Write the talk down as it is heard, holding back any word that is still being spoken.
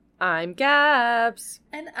I'm Gabs.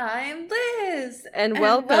 And I'm Liz. And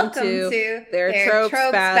welcome to their tropes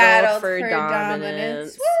battle for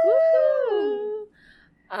dominance. Woo-hoo!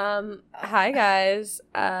 Hi guys.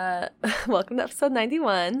 Welcome to episode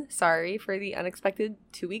 91. Sorry for the unexpected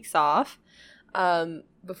 2 weeks off.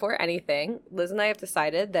 Before anything, Liz and I have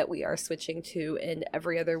decided that we are switching to an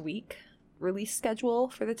every other week release schedule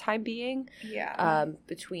for the time being. Yeah.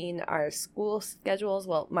 Between our school schedules,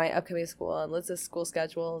 well, my upcoming school and Liz's school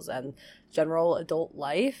schedules and general adult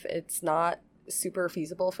life, it's not super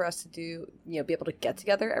feasible for us to do, be able to get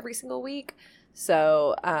together every single week.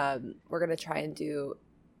 So we're going to try and do,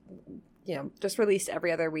 just release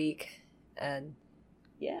every other week. And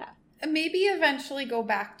yeah. And maybe eventually go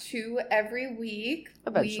back to every week.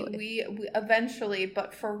 Eventually. We eventually,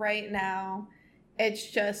 but for right now,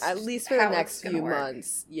 it's just at least for the next few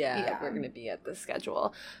months. Yeah, we're going to be at the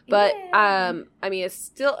schedule. But, it's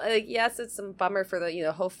still, yes, it's some bummer for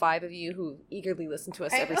the, whole 5 of you who eagerly listen to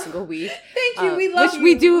us every single week. Thank you. We love you. Which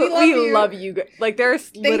we do. We love you. Like,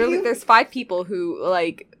 there's there's 5 people who,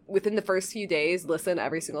 within the first few days, listen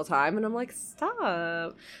every single time. And I'm like,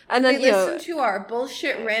 stop. And then, they listen to our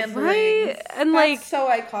bullshit ramblings. Right? And, that's so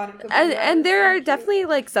iconic. And there are definitely,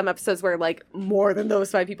 some episodes where, more than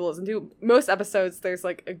those 5 people listen to. Most episodes, there's,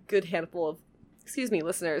 a good handful of,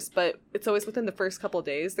 listeners. But it's always within the first couple of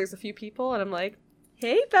days. There's a few people, and I'm like,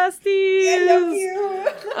 hey, besties! I love you!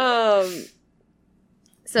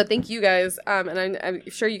 So thank you guys, and I'm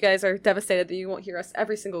sure you guys are devastated that you won't hear us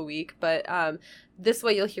every single week, but this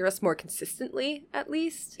way you'll hear us more consistently, at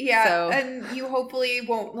least. Yeah, so. And you hopefully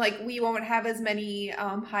won't, we won't have as many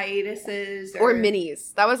hiatuses. Or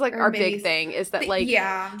minis. That was, our big thing, is that,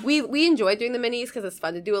 yeah. we enjoy doing the minis because it's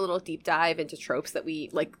fun to do a little deep dive into tropes that we,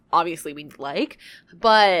 obviously we like,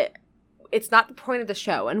 but it's not the point of the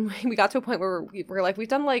show. And we got to a point where we're like, we've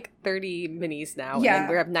done 30 minis now. Yeah. And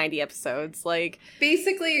we have 90 episodes.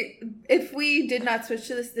 Basically, if we did not switch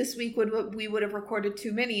to this week, we would have recorded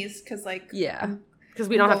 2 minis because yeah. Because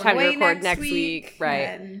we don't have time to record next week. Right.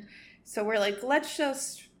 And so we're like, let's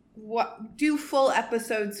just do full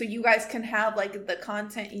episodes so you guys can have the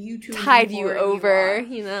content YouTube tide you over,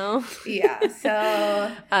 Yeah.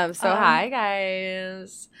 So hi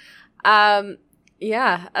guys.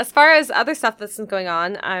 Yeah, as far as other stuff that's been going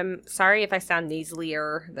on, I'm sorry if I sound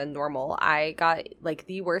nasalier than normal. I got,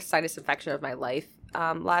 the worst sinus infection of my life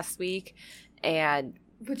last week, and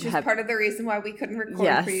which is part of the reason why we couldn't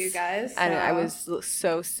record for you guys. So. And I was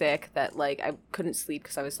so sick that, I couldn't sleep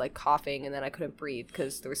because I was, coughing, and then I couldn't breathe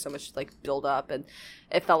because there was so much, buildup, and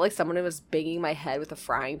it felt like someone was banging my head with a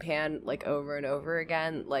frying pan, over and over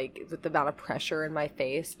again, with the amount of pressure in my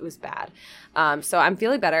face. It was bad. So I'm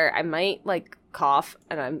feeling better. I might, cough,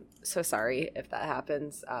 and I'm so sorry if that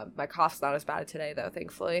happens. My cough's not as bad today, though,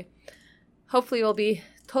 thankfully. Hopefully it'll be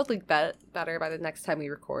totally better by the next time we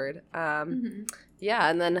record.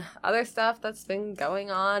 Yeah, and then other stuff that's been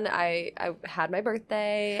going on. I had my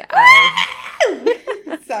birthday.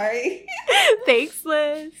 Sorry. Thanks,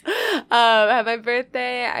 Liz. I had my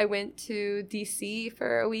birthday. I went to DC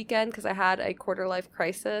for a weekend because I had a quarter-life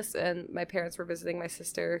crisis, and my parents were visiting my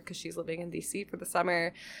sister because she's living in DC for the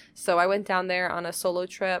summer. So I went down there on a solo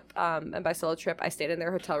trip, and by solo trip, I stayed in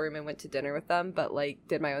their hotel room and went to dinner with them, but,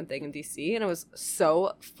 did my own thing in DC, and it was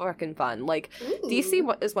so fucking fun.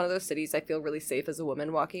 DC is one of those cities I feel really safe as a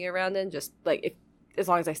woman walking around in, just, as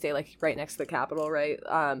long as I stay, right next to the Capitol, right?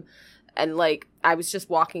 And, I was just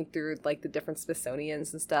walking through, the different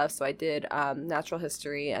Smithsonians and stuff. So I did natural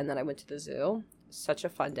history, and then I went to the zoo. Such a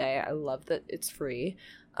fun day. I love that it's free.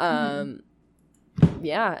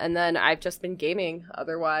 Yeah, and then I've just been gaming.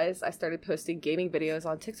 Otherwise, I started posting gaming videos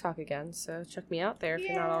on TikTok again. So check me out there if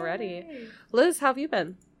you're not already. Liz, how have you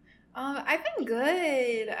been? I've been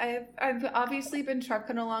good. I've obviously been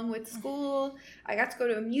trucking along with school. I got to go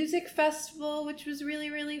to a music festival, which was really,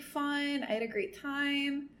 really fun. I had a great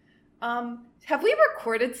time. Have we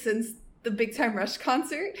recorded since the Big Time Rush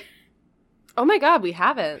concert? Oh my god, we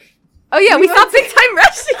haven't. Oh yeah, we saw Big Time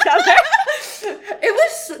Rush together.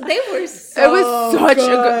 It was such a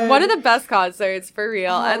good, one of the best concerts for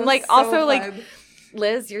real. And also fun.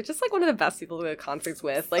 Liz, you're just one of the best people to go to concerts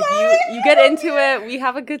with. You get into it, we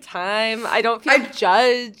have a good time. I don't feel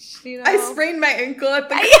judged, I sprained my ankle at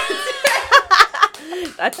the concert.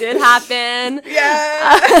 That did happen.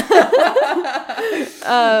 Yeah.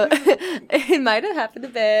 It might have happened a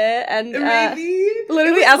bit. And maybe.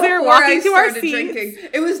 Literally, as we were walking to our seats. Drinking.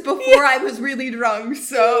 It was before I was really drunk,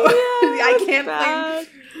 so I can't blame.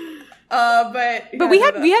 But we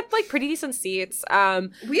had like pretty decent seats.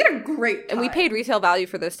 We had a great time. And we paid retail value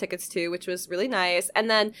for those tickets too, which was really nice. And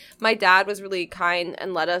then my dad was really kind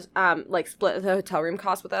and let us like split the hotel room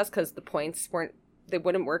cost with us because the points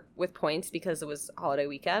wouldn't work with points because it was holiday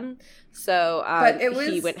weekend. So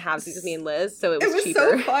he went halvesies with me and Liz, so it was cheaper.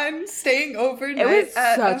 It was so fun staying overnight. It was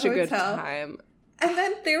at such a good hotel. time. And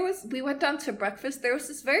then we went down to breakfast. There was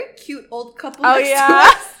this very cute old couple next to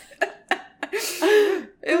us.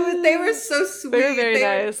 They were so sweet. They were very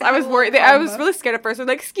nice. I was worried. I was really scared at first. I was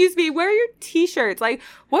like, "Excuse me, where are your T-shirts? Like,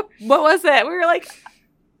 what was it?" We were like,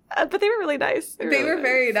 but they were really nice. They were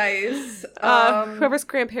very nice. Whoever's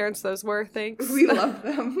grandparents those were, thanks. We love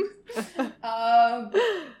them.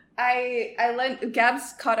 I lent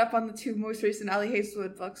Gab's caught up on the 2 most recent Allie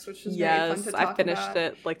Hazelwood books, which was very fun to talk about. I finished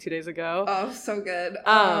it like 2 days ago. Oh, so good.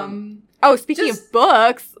 Speaking of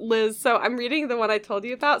books, Liz, so I'm reading the one I told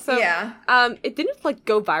you about. So yeah. It didn't like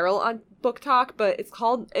go viral on Book Talk, but it's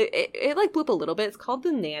called it like blew up a little bit. It's called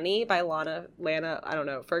The Nanny by Lana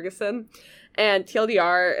Ferguson. And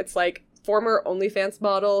TLDR, it's like former OnlyFans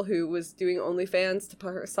model who was doing OnlyFans to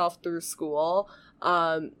put herself through school.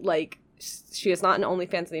 Like she is not in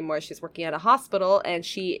OnlyFans anymore. She's working at a hospital, and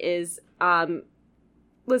she is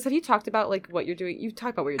Liz, have you talked about like what you're doing? You've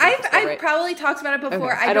talked about what you're doing. I've probably talked about it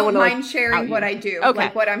before. Okay. I don't mind sharing what I do. Okay.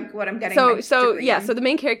 Like what I'm getting. So the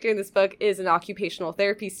main character in this book is an occupational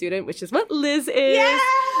therapy student, which is what Liz is. Yeah!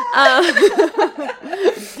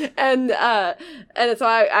 And so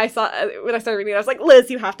I saw when I started reading it, I was like,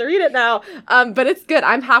 Liz, you have to read it now. But it's good.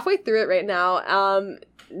 I'm halfway through it right now.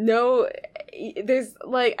 There's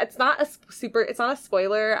like it's not a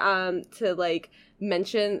spoiler to like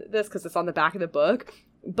mention this because it's on the back of the book.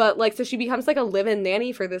 But, like, so she becomes, like, a live-in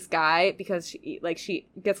nanny for this guy because, she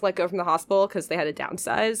gets let go from the hospital because they had to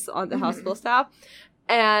downsize on the hospital staff.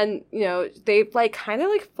 And, you know, they've, like, kind of,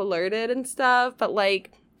 like, flirted and stuff. But,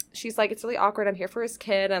 like, she's like, it's really awkward. I'm here for his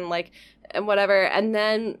kid and, like, and whatever. And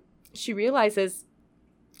then she realizes,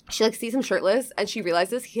 she, like, sees him shirtless. And she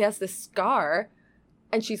realizes he has this scar.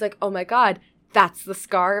 And she's like, oh, my God. That's the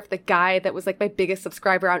scar of the guy that was, like, my biggest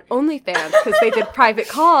subscriber on OnlyFans because they did private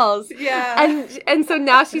calls. Yeah. And so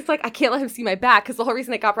now she's like, I can't let him see my back because the whole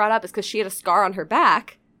reason it got brought up is because she had a scar on her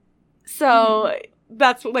back. So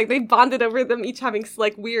that's, like, they bonded over them each having,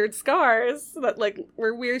 like, weird scars that, like,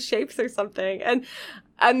 were weird shapes or something.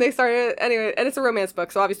 And they started, anyway, and it's a romance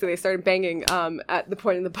book, so obviously they started banging at the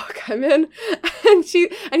point in the book I'm in. And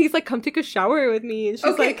he's like, come take a shower with me. And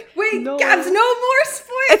she's like, wait, no. Gabs, no more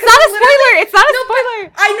spoilers. It's not a spoiler. It's not a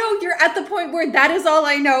spoiler. I know you're at the point where that is all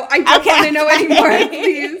I know. I don't want to know anymore,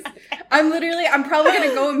 please. I'm probably going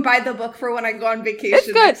to go and buy the book for when I go on vacation. It's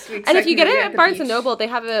good. Next week, and if you get it at Barnes & Noble, they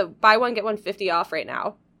have a buy one, get one 50 off right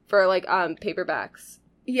now for like paperbacks.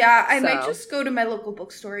 Yeah, I might just go to my local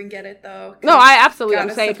bookstore and get it, though. No, I absolutely.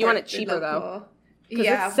 I'm saying if you want it cheaper, though.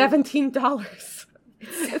 Yeah. It's $17.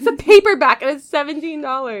 It's a paperback, and it's $17.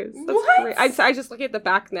 That's what? Crazy. I just look at the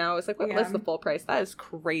back now. It's like, what's the full price? That is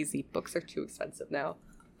crazy. Books are too expensive now.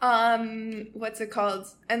 What's it called?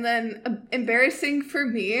 And then, embarrassing for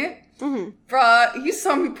me, bruh, you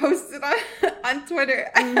saw me post it on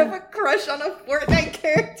Twitter. I have a crush on a Fortnite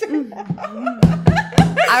character.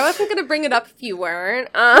 I wasn't gonna bring it up if you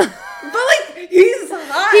weren't. But like, he's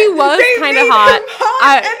hot. He was kind of hot.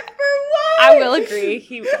 And for what? I will agree.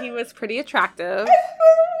 He was pretty attractive. And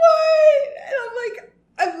for what? And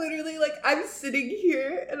I'm literally like, I'm sitting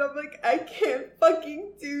here and I'm like, I can't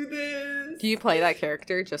fucking do this. Do you play that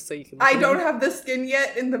character just so you can? I don't have the skin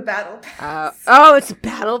yet in the battle pass. It's a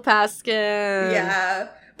battle pass skin. Yeah,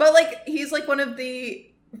 but like, he's like one of the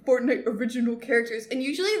Fortnite original characters, and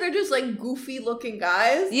usually they're just like goofy looking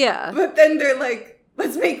guys. Yeah, but then they're like,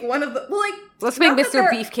 let's make one of the let's make Mr.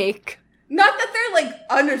 Beefcake. Not that they're like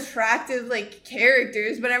unattractive like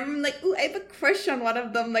characters, but I'm like, ooh, I have a crush on one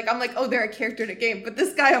of them. Like, I'm like, oh, they're a character in a game. But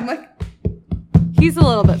this guy, I'm like, he's a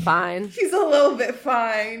little bit fine. He's a little bit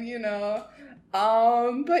fine, you know.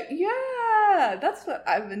 But yeah, that's what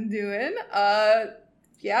I've been doing.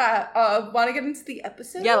 Want to get into the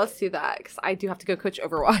episode? Yeah, let's do that, because I do have to go coach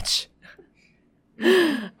Overwatch.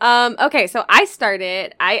 Okay, so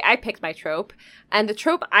I picked my trope, and the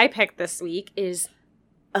trope I picked this week is,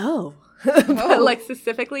 oh. but like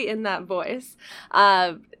specifically in that voice.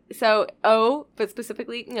 So O, but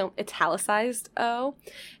specifically, italicized O,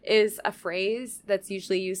 is a phrase that's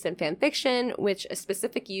usually used in fan fiction, which a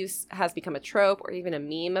specific use has become a trope or even a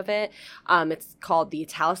meme of it. It's called the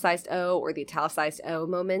italicized O or the italicized O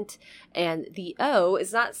moment. And the O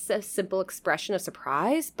is not a simple expression of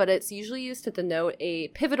surprise, but it's usually used to denote a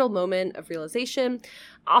pivotal moment of realization,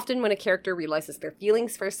 often when a character realizes their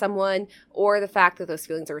feelings for someone or the fact that those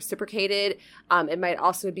feelings are reciprocated. It might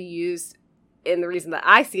also be used, and the reason that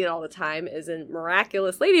I see it all the time is in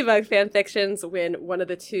miraculous Ladybug fan fictions when one of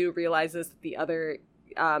the two realizes that the other,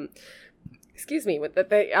 that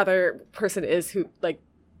the other person is who, like,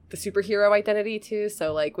 the superhero identity too.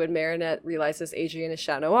 So, like, when Marinette realizes Adrienne is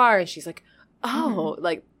Chat Noir and she's like, oh,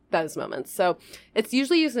 like, those moments. So it's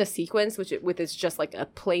usually used in a sequence with it's just like a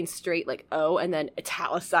plain straight like O and then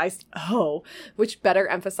italicized O, which better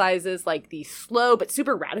emphasizes like the slow but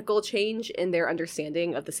super radical change in their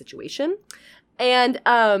understanding of the situation. And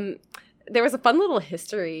there was a fun little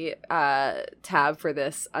history tab for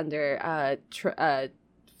this under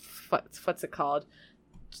what's it called?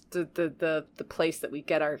 The place that we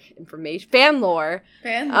get our information, fan lore.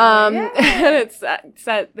 Yeah. And it's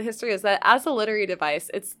the history is that as a literary device,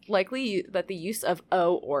 it's likely that the use of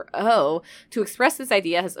O or O to express this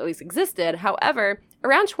idea has always existed. However,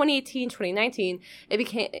 around 2018, 2019,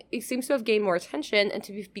 it seems to have gained more attention and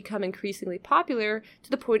to become increasingly popular to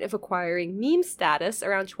the point of acquiring meme status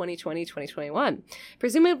around 2020, 2021.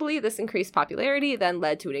 Presumably, this increased popularity then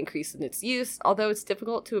led to an increase in its use, although it's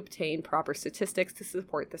difficult to obtain proper statistics to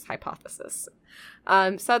support this hypothesis.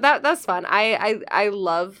 So that's fun. I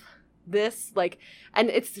love this, like, and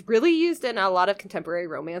it's really used in a lot of contemporary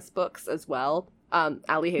romance books as well.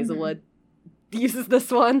 Ali Hazelwood uses this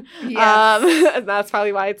one. Yes. And that's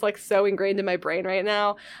probably why it's like so ingrained in my brain right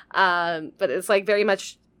now. But it's like very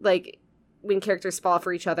much like when characters fall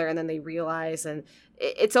for each other and then they realize, and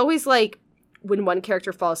it's always like when one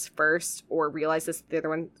character falls first or realizes the other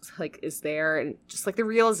one like is there, and just like the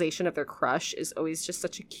realization of their crush is always just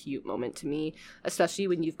such a cute moment to me, especially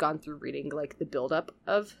when you've gone through reading like the buildup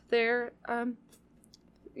of their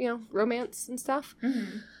romance and stuff.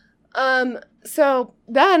 So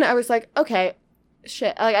then I was like, okay,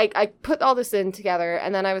 shit. Like I put all this in together,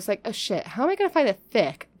 and then I was like, oh shit, how am I gonna find a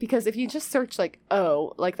fic? Because if you just search like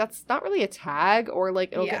O, like that's not really a tag, or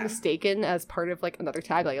like it'll get mistaken as part of like another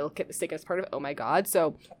tag. Like it'll get mistaken as part of oh my god.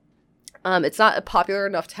 So it's not a popular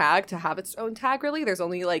enough tag to have its own tag, really. There's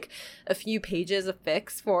only like a few pages of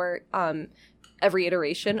fics for every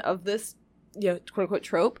iteration of this, quote unquote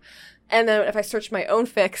trope. And then if I search my own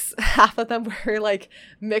fics, half of them were like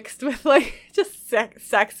mixed with like just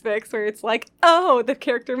sex fics where it's like, oh, the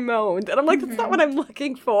character moaned. And I'm like, that's not what I'm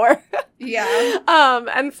looking for. Yeah.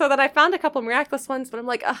 And so then I found a couple miraculous ones, but I'm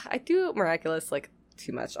like, I do miraculous like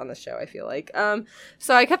too much on the show, I feel like.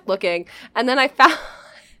 So I kept looking, and then I found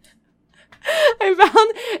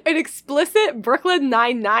an explicit Brooklyn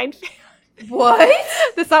Nine-Nine fan. What?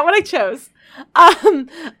 That's not what I chose.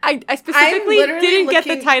 I specifically didn't get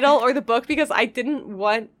the title or the book because I didn't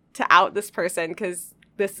want to out this person because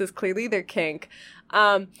this is clearly their kink.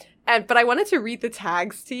 But I wanted to read the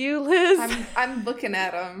tags to you, Liz. I'm looking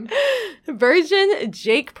at them. Virgin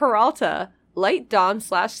Jake Peralta, light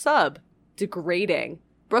dom/sub, degrading,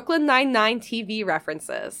 Brooklyn Nine-Nine TV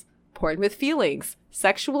references, porn with feelings,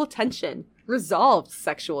 sexual tension, resolved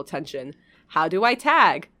sexual tension, how do I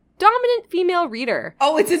tag, dominant female reader.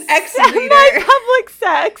 Oh, it's an X reader. Semi-public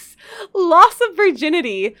sex. Loss of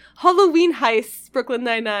virginity. Halloween heists. Brooklyn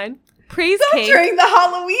Nine-Nine. Praise cake. During the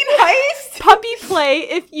Halloween heist. Puppy play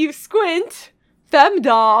if you squint.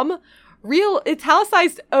 Femdom. Real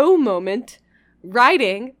italicized O moment.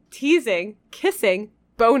 Riding. Teasing. Kissing.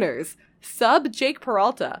 Boners. Sub Jake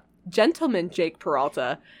Peralta. Gentleman Jake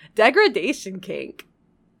Peralta. Degradation kink.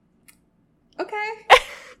 Okay.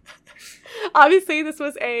 Obviously, this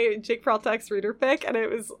was a Jake Peralta X reader fic, and it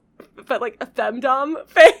was, but like a femdom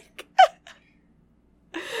fic.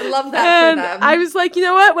 I love that and for them. I was like, you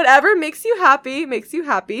know what? Whatever makes you happy, makes you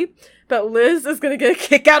happy. But Liz is gonna get a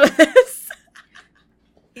kick out of this.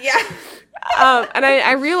 Yeah. And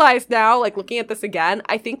I realized now, like looking at this again,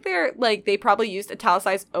 I think they probably used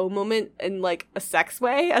italicized O moment in like a sex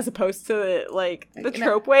way as opposed to like the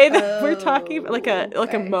trope way that we're talking about, like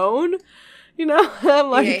a moan. I'm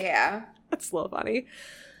like, yeah. That's a little funny.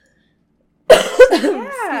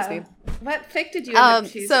 Yeah. Excuse me. What fic did you end up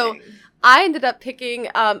choosing? So I ended up picking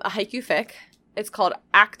a haiku fic. It's called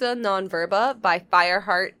Acta Non Verba by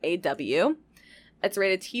Fireheart AW. It's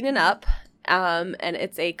rated teen and up, and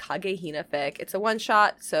it's a Kagehina fic. It's a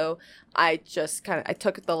one-shot, so I just I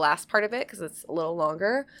took the last part of it because it's a little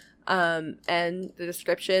longer. And the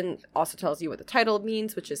description also tells you what the title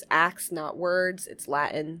means, which is acts, not words. It's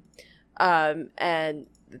Latin. And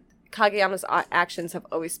Kageyama's actions have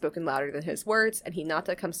always spoken louder than his words, and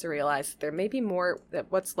Hinata comes to realize that there may be more that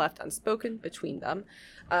what's left unspoken between them.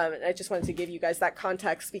 And I just wanted to give you guys that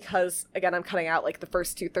context because, again, I'm cutting out like the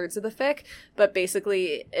first 2/3 of the fic, but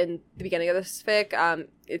basically in the beginning of this fic,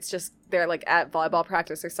 it's just they're like at volleyball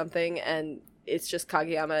practice or something, and it's just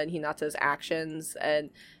Kageyama and Hinata's actions,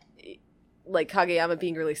 and like Kageyama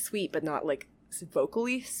being really sweet, but not like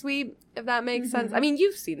vocally sweet, if that makes sense. I mean,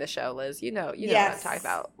 you've seen the show, Liz. You know yes. What I'm talking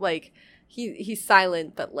about. Like he's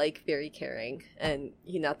silent, but like very caring, and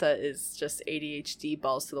Hinata is just ADHD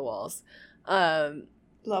balls to the walls.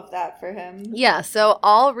 Love that for him. Yeah, so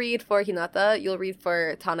I'll read for Hinata, you'll read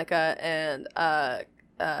for Tanaka, and I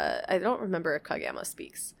don't remember if Kageyama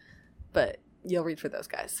speaks, but you'll read for those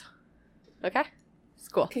guys. Okay? It's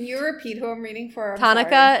cool. Can you repeat who I'm reading for?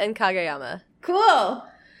 Tanaka and Kageyama. Cool.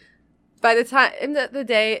 By the time the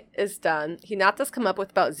day is done, Hinata's come up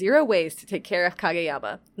with about 0 ways to take care of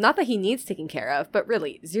Kageyama. Not that he needs taking care of, but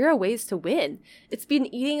really, 0 ways to win. It's been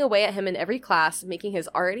eating away at him in every class, making his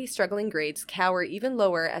already struggling grades cower even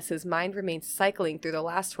lower as his mind remains cycling through the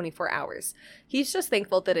last 24 hours. He's just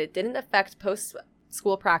thankful that it didn't affect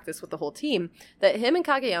post-school practice with the whole team, that him and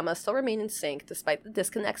Kageyama still remain in sync despite the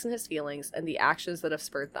disconnects in his feelings and the actions that have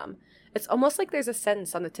spurred them. It's almost like there's a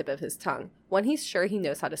sentence on the tip of his tongue, one he's sure he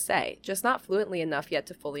knows how to say, just not fluently enough yet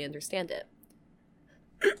to fully understand it.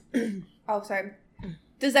 Oh, sorry.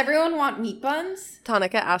 Does everyone want meat buns?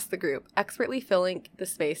 Tanaka asked the group, expertly filling the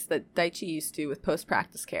space that Daichi used to with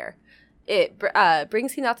post-practice care. It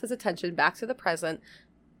brings Hinata's attention back to the present,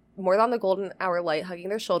 more than the golden hour light hugging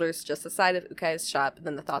their shoulders just aside of Ukai's shop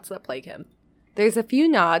than the thoughts that plague him. There's a few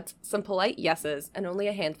nods, some polite yeses, and only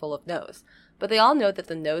a handful of no's. But they all know that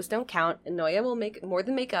the no's don't count, and Noya will more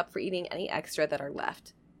than make up for eating any extra that are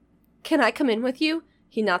left. Can I come in with you?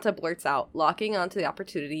 Hinata blurts out, locking onto the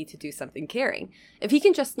opportunity to do something caring. If he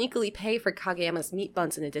can just sneakily pay for Kageyama's meat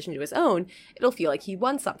buns in addition to his own, it'll feel like he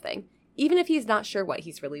won something, even if he's not sure what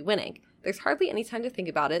he's really winning. There's hardly any time to think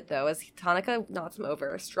about it, though, as Tanaka nods him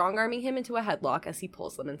over, strong-arming him into a headlock as he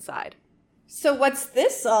pulls them inside. So what's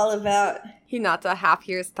this all about? Hinata half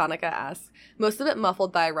hears Tanaka ask, most of it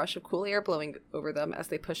muffled by a rush of cool air blowing over them as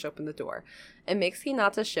they push open the door. It makes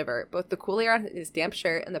Hinata shiver, both the cool air on his damp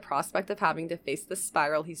shirt and the prospect of having to face the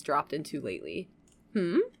spiral he's dropped into lately.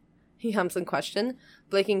 He hums in question,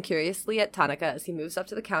 blinking curiously at Tanaka as he moves up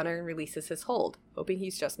to the counter and releases his hold, hoping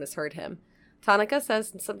he's just misheard him. Tanaka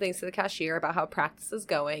says some things to the cashier about how practice is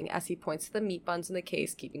going as he points to the meat buns in the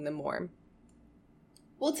case, keeping them warm.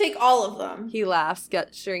 We'll take all of them. He laughs,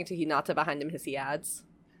 gesturing to Hinata behind him as he adds,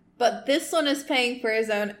 but this one is paying for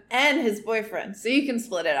his own and his boyfriend, so you can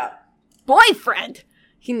split it up. Boyfriend!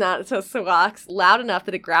 Hinata squawks loud enough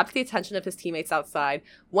that it grabs the attention of his teammates outside,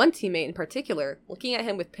 one teammate in particular, looking at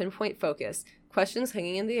him with pinpoint focus, questions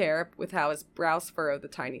hanging in the air with how his brows furrow the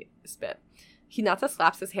tiniest bit. Hinata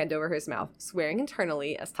slaps his hand over his mouth, swearing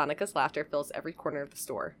internally as Tanaka's laughter fills every corner of the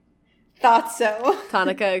store. Thought so.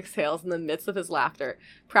 Tanaka exhales in the midst of his laughter,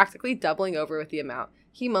 practically doubling over with the amount.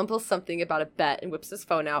 He mumbles something about a bet and whips his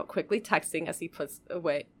phone out, quickly texting as he puts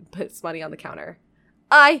money on the counter.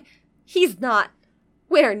 He's not.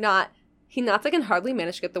 We're not. Hinata can hardly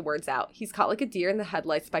manage to get the words out. He's caught like a deer in the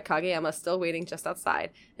headlights by Kageyama still waiting just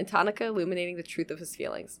outside, and Tanaka illuminating the truth of his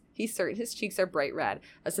feelings. He's certain his cheeks are bright red,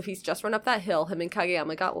 as if he's just run up that hill him and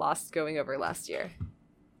Kageyama got lost going over last year.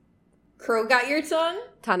 Crow got your tongue?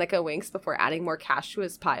 Tanaka winks before adding more cash to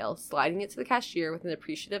his pile, sliding it to the cashier with an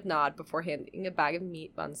appreciative nod before handing a bag of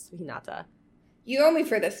meat buns to Hinata. You owe me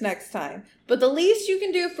for this next time, but the least you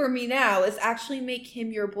can do for me now is actually make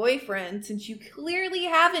him your boyfriend, since you clearly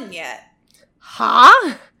haven't yet.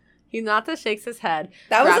 Huh? Hinata shakes his head.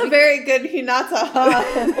 That was a very good Hinata.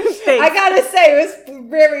 I gotta say, it was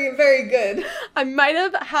very, very good. I might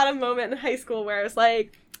have had a moment in high school where I was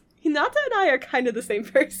like, Hinata and I are kind of the same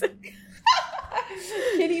person.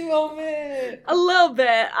 Kitty moment. A little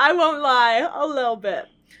bit. I won't lie. A little bit.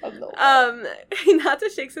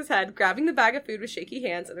 Hinata shakes his head, grabbing the bag of food with shaky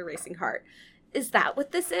hands and a racing heart. Is that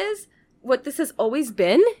what this is? What this has always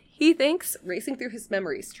been? He thinks, racing through his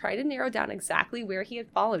memories, trying to narrow down exactly where he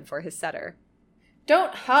had fallen for his setter.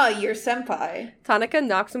 Don't your senpai. Tanaka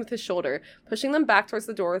knocks him with his shoulder, pushing them back towards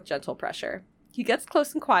the door with gentle pressure. He gets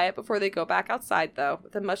close and quiet before they go back outside, though,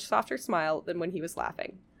 with a much softer smile than when he was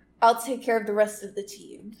laughing. I'll take care of the rest of the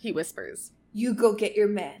team, he whispers. You go get your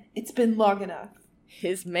man. It's been long enough.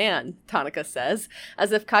 His man, Tanaka says,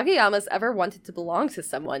 as if Kageyama's ever wanted to belong to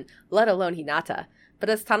someone, let alone Hinata. But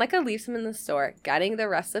as Tanaka leaves him in the store, guiding the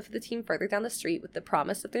rest of the team further down the street with the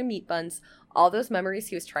promise of their meat buns, all those memories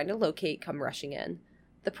he was trying to locate come rushing in.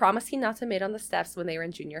 The promise Hinata made on the steps when they were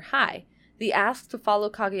in junior high. The ask to follow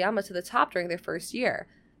Kageyama to the top during their first year.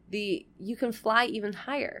 The "you can fly even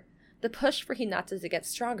higher." The push for Hinata to get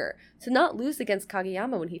stronger, to not lose against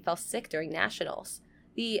Kageyama when he fell sick during nationals.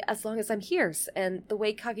 The "as long as I'm here's," and the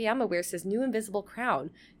way Kageyama wears his new invisible crown,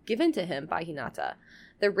 given to him by Hinata.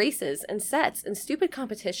 The races and sets and stupid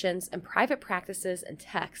competitions and private practices and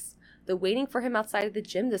texts. The waiting for him outside of the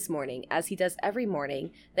gym this morning, as he does every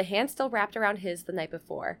morning, the hand still wrapped around his the night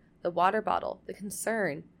before, the water bottle, the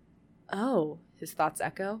concern. Oh, his thoughts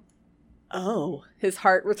echo. Oh, his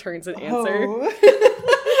heart returns an answer. Oh.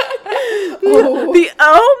 Oh. The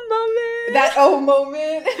oh moment. That oh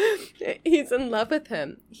moment. He's in love with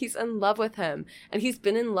him. He's in love with him. And he's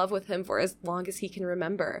been in love with him for as long as he can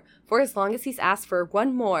remember. For as long as he's asked for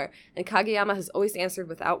one more. And Kageyama has always answered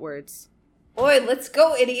without words. Oi, let's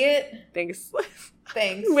go, idiot. Thanks, Liz.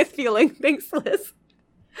 Thanks. With feeling. Thanks, Liz.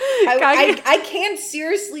 I can't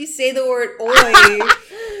seriously say the word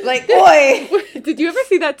oi. Like, oi. Did you ever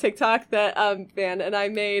see that TikTok that Van and I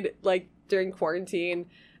made, like, during quarantine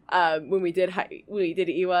when we did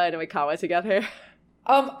Iwa and Oikawa together?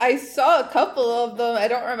 I saw a couple of them. I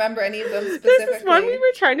don't remember any of them specifically. There's this one we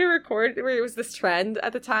were trying to record where it was this trend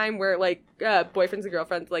at the time where, like, boyfriends and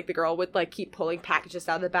girlfriends, like, the girl would, like, keep pulling packages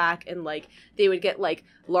out of the back and, like, they would get, like,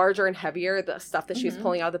 larger and heavier, the stuff that she was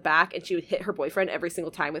pulling out of the back, and she would hit her boyfriend every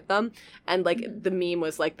single time with them. And, like, the meme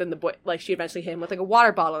was, like, then the boy, like, she eventually hit him with, like, a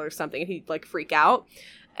water bottle or something, and he'd, like, freak out.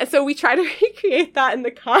 And so we tried to recreate that in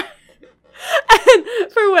the car. And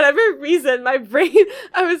for whatever reason, my brain,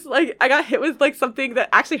 I got hit with, like, something that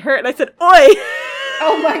actually hurt, and I said, oi!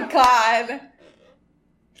 Oh my god.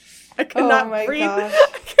 I could not breathe. Gosh.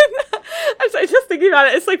 I'm sorry, just thinking about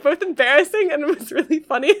it, it's, like, both embarrassing and it was really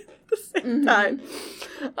funny at the same time.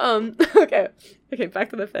 Okay,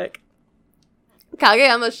 back to the fic.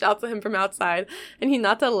 Kageyama shouts at him from outside, and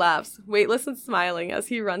Hinata laughs, weightless and smiling, as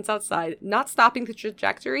he runs outside, not stopping the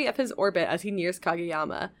trajectory of his orbit as he nears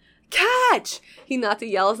Kageyama. Catch! Hinata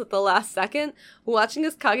yells at the last second, watching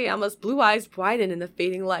as Kageyama's blue eyes widen in the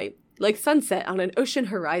fading light, like sunset on an ocean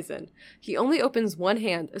horizon. He only opens one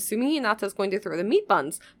hand, assuming Hinata is going to throw the meat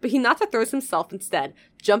buns, but Hinata throws himself instead,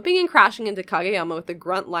 jumping and crashing into Kageyama with a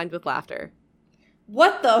grunt lined with laughter.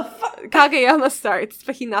 What the fuck? Kageyama starts,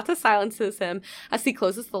 but Hinata silences him as he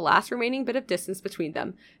closes the last remaining bit of distance between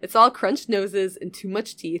them. It's all crunched noses and too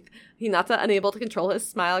much teeth, Hinata unable to control his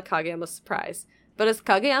smile at Kageyama's surprise. But as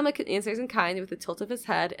Kageyama answers in kind with a tilt of his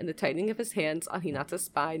head and the tightening of his hands on Hinata's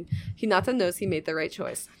spine, Hinata knows he made the right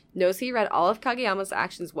choice, knows he read all of Kageyama's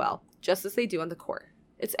actions well, just as they do on the court.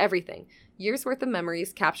 It's everything. Years' worth of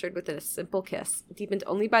memories captured within a simple kiss, deepened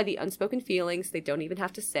only by the unspoken feelings they don't even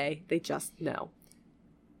have to say, they just know.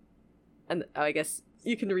 And I guess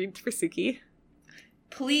you can read for Suki.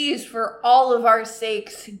 Please, for all of our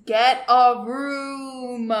sakes, get a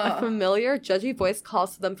room. A familiar, judgy voice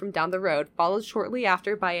calls to them from down the road, followed shortly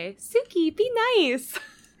after by a, Suki, be nice.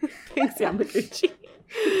 Thanks, Yamaguchi.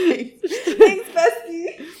 Thanks,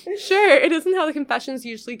 bestie. Sure, it isn't how the confessions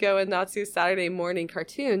usually go in Natsu's Saturday morning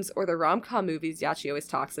cartoons or the rom-com movies Yachi always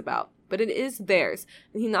talks about, but it is theirs,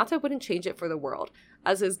 and Hinata wouldn't change it for the world.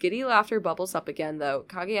 As his giddy laughter bubbles up again, though,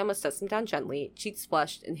 Kageyama sets him down gently, cheeks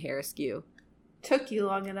flushed and hair askew. Took you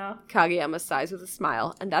long enough. Kageyama sighs with a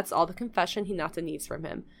smile, and that's all the confession Hinata needs from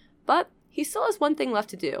him. But he still has one thing left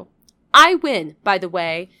to do. I win, by the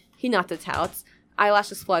way, Hinata touts,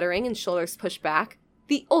 eyelashes fluttering and shoulders pushed back.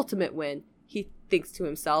 The ultimate win, he thinks to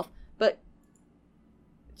himself. But,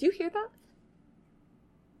 do you hear that?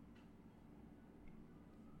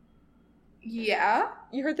 Yeah.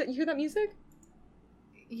 You heard that? You hear that music?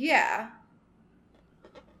 Yeah.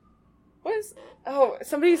 What is... Oh,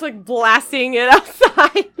 somebody's, like, blasting it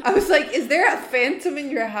outside. I was like, is there a phantom in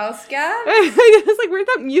your house, Gab? I was like, where'd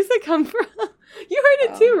that music come from? You heard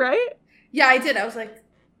it too, right? Yeah, I did. I was like...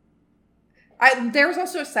 There was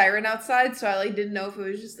also a siren outside, so I, like, didn't know if it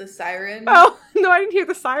was just the siren. Oh, no, I didn't hear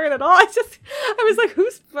the siren at all. I was like,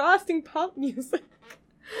 who's blasting pop music?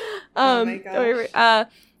 Oh my gosh.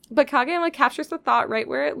 But Kageyama captures the thought right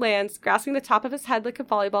where it lands, grasping the top of his head like a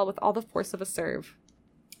volleyball with all the force of a serve.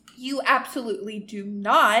 You absolutely do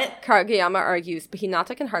not. Kageyama argues, but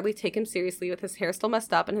Hinata can hardly take him seriously with his hair still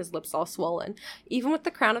messed up and his lips all swollen, even with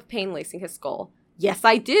the crown of pain lacing his skull. Yes,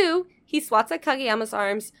 I do! He swats at Kageyama's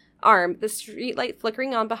arm, the streetlight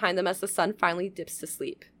flickering on behind them as the sun finally dips to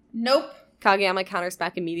sleep. Nope. Kageyama counters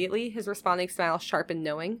back immediately, his responding smile sharp and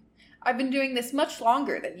knowing. I've been doing this much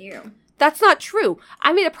longer than you. That's not true.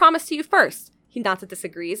 I made a promise to you first. Hinata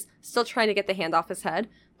disagrees, still trying to get the hand off his head,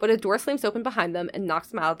 but a door slams open behind them and knocks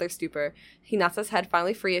them out of their stupor. Hinata's head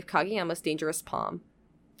finally free of Kageyama's dangerous palm.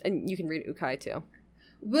 And you can read Ukai too.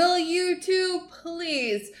 Will you two,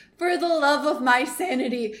 please, for the love of my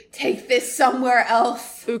sanity, take this somewhere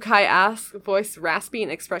else? Ukai asks, voice raspy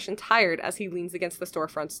and expression tired as he leans against the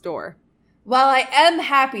storefront's door. While I am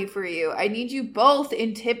happy for you, I need you both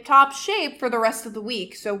in tip-top shape for the rest of the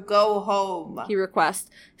week, so go home. He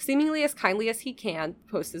requests, seemingly as kindly as he can,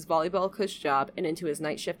 post his volleyball coach job and into his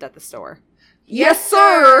night shift at the store. Yes,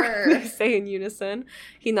 sir! They say in unison.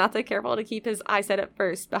 Hinata careful to keep his eye set at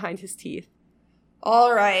first behind his teeth.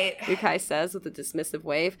 All right, Ukai says with a dismissive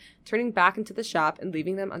wave, turning back into the shop and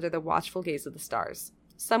leaving them under the watchful gaze of the stars.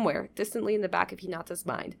 Somewhere, distantly in the back of Hinata's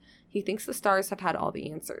mind, he thinks the stars have had all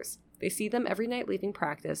the answers. They see them every night leaving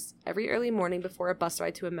practice, every early morning before a bus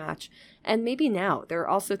ride to a match, and maybe now they're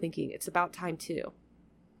also thinking it's about time too.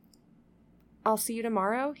 I'll see you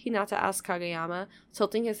tomorrow? Hinata asks Kageyama,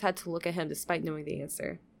 tilting his head to look at him despite knowing the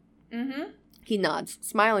answer. Mm-hmm. He nods,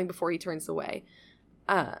 smiling before he turns away.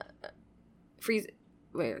 Sorry,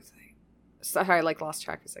 I lost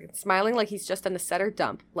track for a second. Smiling like he's just done a set or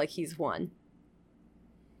dump, like he's won.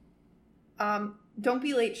 Don't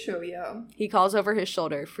be late, Shoyo. He calls over his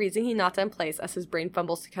shoulder, freezing Hinata in place as his brain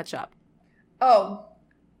fumbles to catch up. Oh,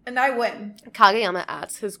 and I win. Kageyama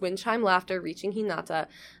adds, his wind chime laughter reaching Hinata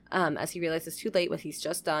as he realizes too late what he's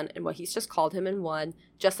just done and what he's just called him and won,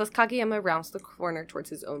 just as Kageyama rounds the corner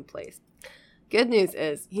towards his own place. Good news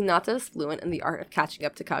is, Hinata is fluent in the art of catching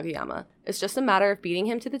up to Kageyama. It's just a matter of beating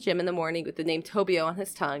him to the gym in the morning with the name Tobio on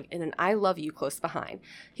his tongue and an I love you close behind.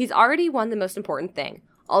 He's already won the most important thing.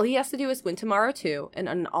 All he has to do is win tomorrow too, and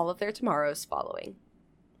on all of their tomorrows following.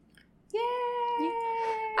 Yay!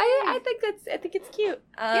 I think it's cute.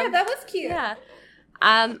 Yeah, that was cute. Yeah.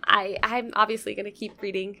 I'm obviously gonna keep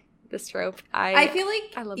reading this trope. I feel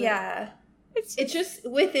like I love it. Yeah. It's just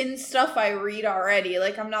within stuff I read already.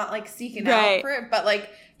 Like, I'm not, like, seeking out for it. But, like,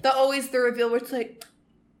 the reveal where it's like,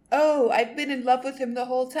 oh, I've been in love with him the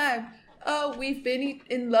whole time. Oh, we've been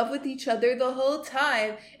in love with each other the whole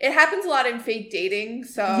time. It happens a lot in fake dating,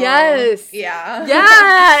 so... Yes! Yeah.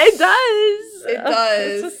 Yeah, it does! It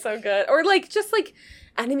does. It's just so good. Or, just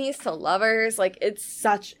enemies to lovers. Like, it's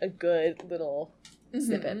such a good little...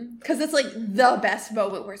 snippet. Because it's, like, the best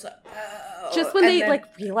moment where it's like, oh. Just when they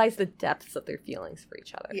realize the depths of their feelings for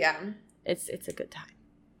each other. Yeah. It's a good time.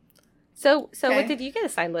 So okay. What did you get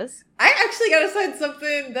assigned, Liz? I actually got assigned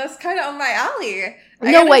something that's kind of on my alley.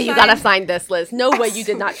 No way you got assigned this, Liz. No way you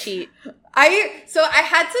did not cheat. I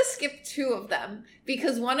had to skip 2 of them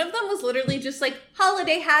because one of them was literally just like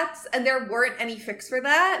holiday hats and there weren't any fix for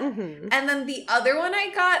that. Mm-hmm. And then the other one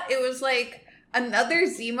I got, it was like another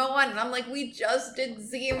Zemo one, and I'm like, we just did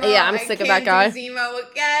Zemo. Yeah, I'm sick of that guy. Do Zemo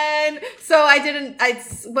again. So I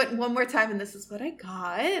went one more time, and this is what I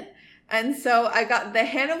got. And so I got the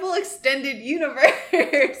Hannibal Extended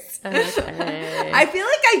Universe. Okay. I feel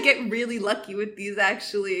like I get really lucky with these,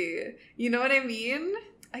 actually. You know what I mean?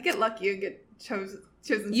 I get lucky and get chosen.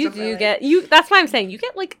 You do get you. That's why I'm saying you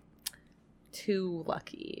get too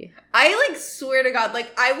lucky. I swear to God,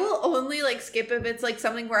 I will only skip if it's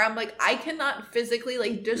something where I'm I cannot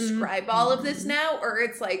physically describe all of this now, or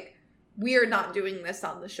it's we are not doing this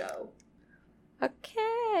on the show.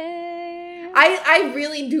 Okay. I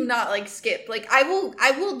really do not skip. I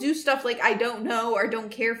will do stuff I don't know or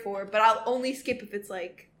don't care for, but I'll only skip if it's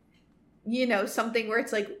something where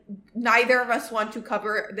it's neither of us want to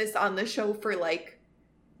cover this on the show for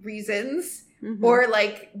reasons. Mm-hmm. Or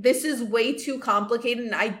this is way too complicated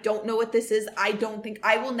and I don't know what this is. I don't think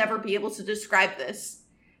I will never be able to describe this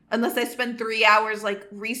unless I spend 3 hours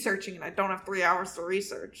researching, and I don't have 3 hours to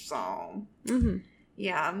research. So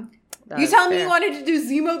yeah. You telling me you wanted to do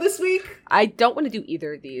Zemo this week? I don't want to do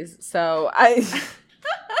either of these. So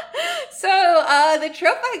So the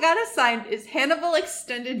trope I got assigned is Hannibal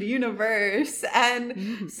Extended Universe.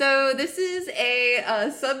 And so this is a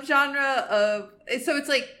subgenre of, so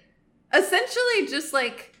it's essentially just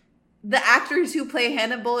the actors who play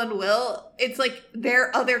Hannibal and Will, it's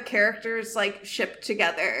their other characters shipped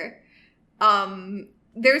together.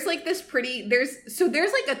 There's this pretty, there's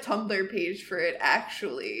a Tumblr page for it,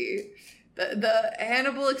 actually. The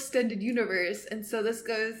Hannibal Extended Universe. And so this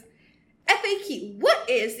goes, FAQ, what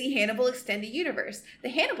is the Hannibal Extended Universe? The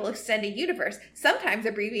Hannibal Extended Universe, sometimes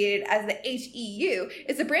abbreviated as the HEU,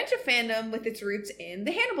 is a branch of fandom with its roots in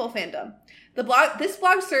the Hannibal fandom. This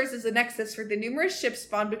blog serves as a nexus for the numerous ships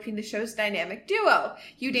spawned between the show's dynamic duo,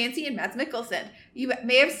 Hugh Dancy and Mads Mikkelsen. You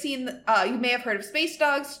may have heard of Space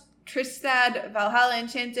Dogs, Tristad, Valhalla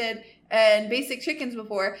Enchanted, and Basic Chickens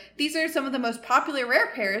before, these are some of the most popular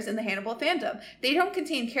rare pairs in the Hannibal fandom. They don't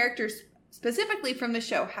contain characters specifically from the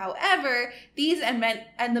show. However, these and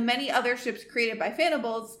the many other ships created by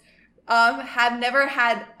Hannibals have never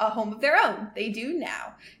had a home of their own. They do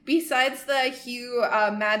now. Besides the Hugh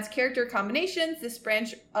Mads character combinations, this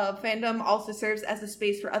branch of fandom also serves as a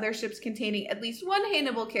space for other ships containing at least one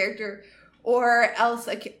Hannibal character, or else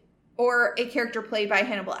a character played by a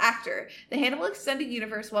Hannibal actor. The Hannibal Extended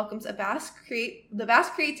Universe welcomes the vast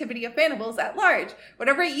creativity of Hannibals at large.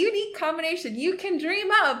 Whatever unique combination you can dream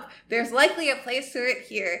up, there's likely a place for it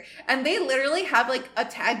here. And they literally have like a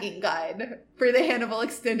tagging guide for the Hannibal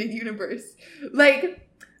Extended Universe. Like,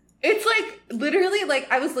 it's like literally,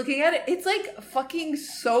 like, I was looking at it, it's like fucking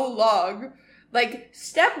so long. Like,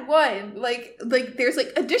 step 1, like there's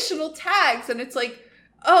like additional tags, and it's like,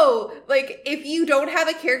 oh, like, if you don't have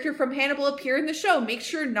a character from Hannibal appear in the show, make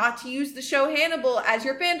sure not to use the show Hannibal as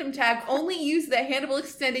your fandom tag. Only use the Hannibal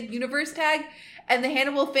Extended Universe tag and the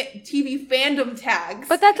Hannibal TV fandom tags.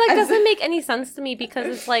 But that, like, doesn't make any sense to me, because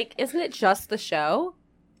it's like, isn't it just the show?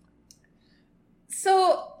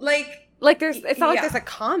 So, like... Like, it's not like there's a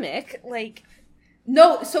comic, like...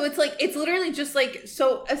 No, so it's like, it's literally just like,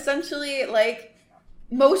 so essentially, like,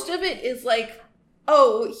 most of it is like,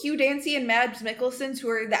 oh, Hugh Dancy and Mads Mikkelsen, who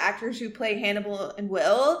are the actors who play Hannibal and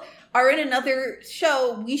Will, are in another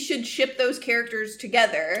show. We should ship those characters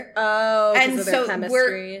together. Oh, and of so their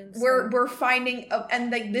chemistry we're finding,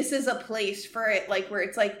 and like this is a place for it, like where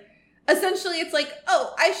it's like, essentially it's like,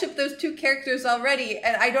 oh, I ship those two characters already,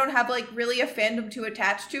 and I don't have like really a fandom to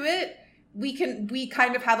attach to it. We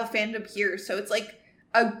kind of have a fandom here, so it's like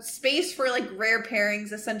a space for like rare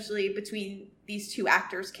pairings essentially between these two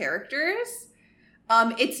actors' characters.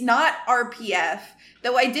 It's not RPF,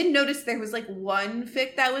 though I did notice there was like one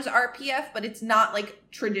fic that was RPF, but it's not like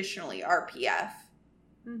traditionally RPF.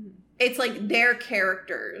 Mm-hmm. It's like their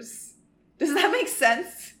characters. Does that make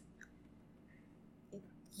sense?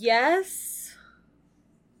 Yes.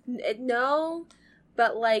 No,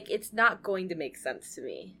 but like it's not going to make sense to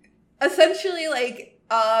me. Essentially, like,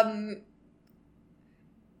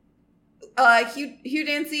 Hugh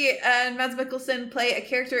Dancy and Mads Mikkelsen play a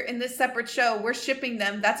character in this separate show. We're shipping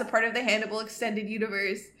them. That's a part of the Hannibal Extended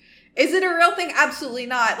Universe. Is it a real thing? Absolutely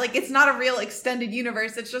not. Like, it's not a real extended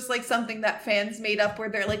universe. It's just like something that fans made up where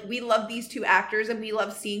they're like, we love these two actors and we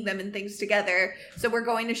love seeing them in things together. So we're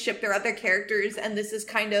going to ship their other characters, and this is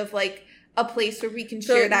kind of like a place where we can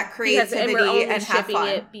share that creativity and have fun.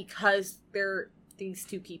 It because they're these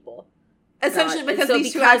two people. Essentially, because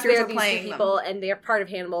these two actors are playing people, them. And they're part of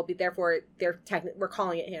Hannibal, therefore we're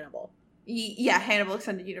calling it Hannibal. Yeah, Hannibal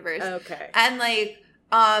Extended Universe. Okay. And like,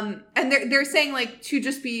 and they're saying like to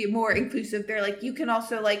just be more inclusive. They're like, you can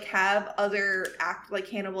also like have other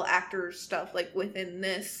Hannibal actors stuff like within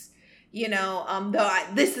this, you know.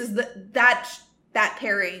 This is that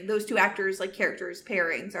pairing. Those two actors like characters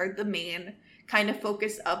pairings are the main kind of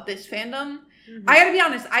focus of this fandom. Mm-hmm. I gotta be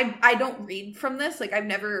honest, I don't read from this. Like I've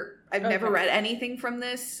never read anything from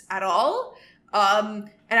this at all. And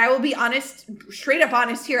I will be honest, straight up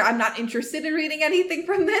honest here, I'm not interested in reading anything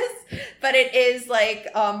from this. But it is like,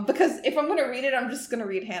 because if I'm gonna read it, I'm just gonna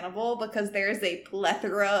read Hannibal, because there's a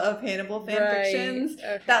plethora of Hannibal fanfictions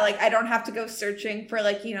that like I don't have to go searching for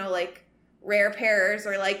like, you know, like rare pairs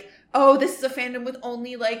or like, oh, this is a fandom with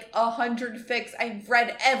only like 100 fics. I've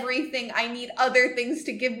read everything. I need other things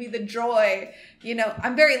to give me the joy. You know,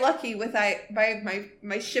 I'm very lucky with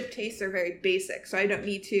my ship tastes are very basic, so I don't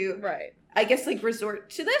need to, I guess, like resort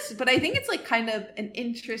to this. But I think it's like kind of an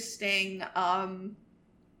interesting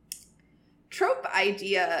trope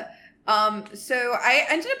idea. So I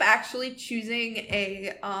ended up actually choosing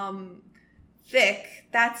a fic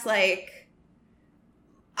that's like,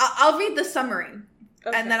 I'll read the summary.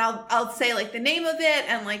 Okay. And then I'll say like the name of it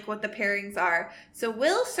and like what the pairings are. So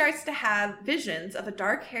Will starts to have visions of a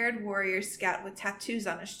dark-haired warrior scout with tattoos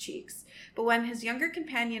on his cheeks. But when his younger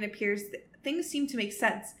companion appears, things seem to make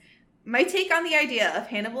sense. My take on the idea of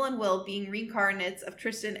Hannibal and Will being reincarnates of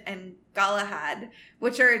Tristan and Galahad,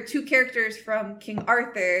 which are two characters from King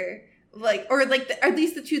Arthur, at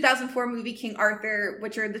least the 2004 movie King Arthur,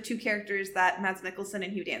 which are the two characters that Mads Mikkelsen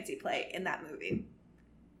and Hugh Dancy play in that movie.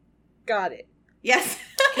 Got it. Yes.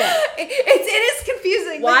 Yeah. It is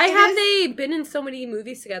confusing. Why have they been in so many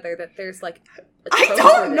movies together that there's like I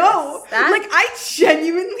don't know. Like I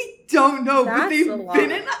genuinely don't know. But they've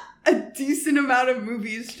been in a decent amount of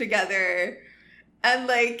movies together. And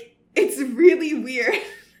like it's really weird.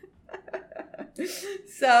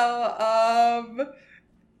 So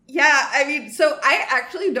Yeah, I mean, so I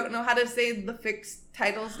actually don't know how to say the fixed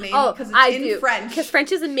title's name because it's in French. Because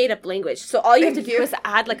French is a made-up language, so all you have to do is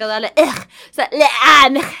add like a lot of so,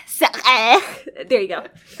 there you go.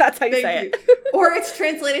 That's how you say it. Or it's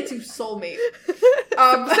translated to soulmate.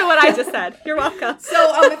 So what I just said. You're welcome.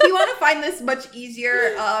 So if you want to find this much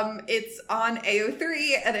easier, it's on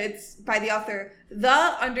AO3 and it's by the author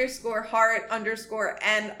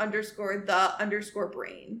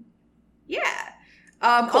the_heart_and_the_brain. Yeah.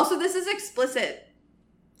 Cool. Also, this is explicit.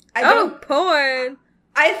 Porn.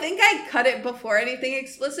 I think I cut it before anything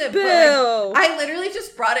explicit. Boo. But like, I literally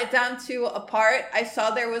just brought it down to a part. I saw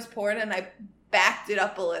there was porn and I backed it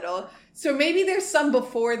up a little. So maybe there's some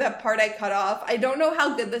before that part I cut off. I don't know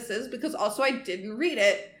how good this is because also I didn't read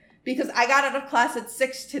it because I got out of class at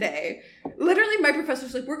 6 today. Literally, my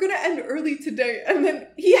professor's like, we're going to end early today. And then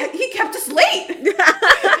he kept us late.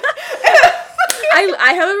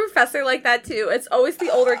 I have a professor like that too. It's always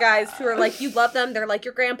the older guys who are like, you love them. They're like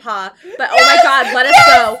your grandpa. But oh my God, let us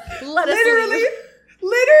go. Let us leave.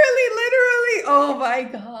 Literally. Oh my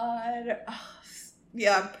God.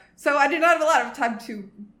 Yeah. So I did not have a lot of time to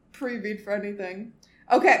pre-read for anything.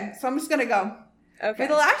 Okay. So I'm just going to go. Okay. For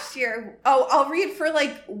the last year, I'll read for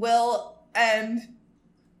like Will and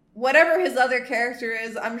whatever his other character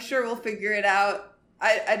is. I'm sure we'll figure it out.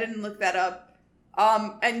 I didn't look that up.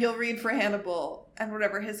 And you'll read for Hannibal and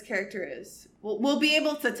whatever his character is. We'll be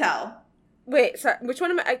able to tell. Wait, sorry. Which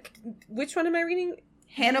one am I reading?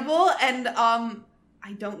 Hannibal and I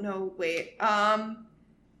don't know. Wait.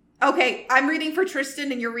 Okay, I'm reading for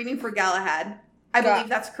Tristan and you're reading for Galahad. I believe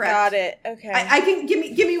that's correct. Got it. Okay. I can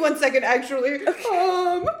give me 1 second actually. I'm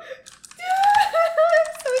so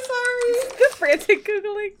sorry. The frantic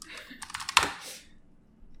googling.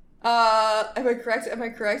 Am I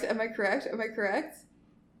correct?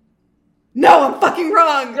 No, I'm fucking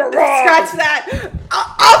wrong. You're wrong. Scratch that.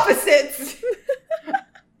 Opposites.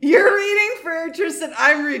 You're reading for Tristan.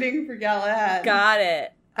 I'm reading for Galahad. Got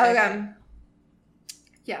it. Okay.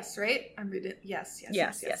 Yes, right? I'm reading. Yes.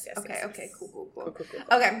 Yes. Okay. Cool.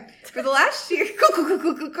 Okay. For the last year. Cool.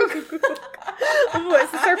 What,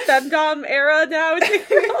 is this our femdom era now?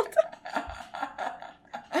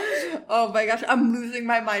 Oh my gosh, I'm losing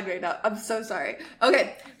my mind right now. I'm so sorry.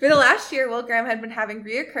 Okay, for the last year, Will Graham had been having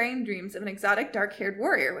reoccurring dreams of an exotic dark-haired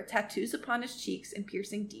warrior with tattoos upon his cheeks and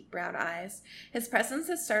piercing deep brown eyes. His presence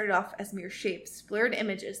had started off as mere shapes, blurred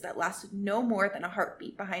images that lasted no more than a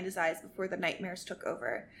heartbeat behind his eyes before the nightmares took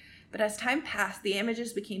over. But as time passed, the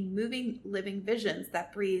images became moving, living visions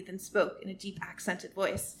that breathed and spoke in a deep, accented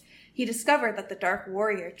voice. He discovered that the dark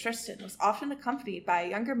warrior, Tristan, was often accompanied by a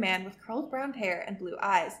younger man with curled brown hair and blue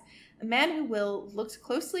eyes. A man who Will looks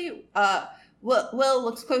closely was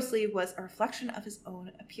a reflection of his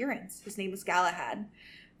own appearance. His name was Galahad.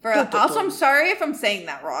 Also, I'm sorry if I'm saying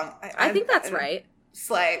that wrong. I think that's right.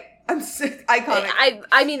 Slay. I'm sick. Iconic.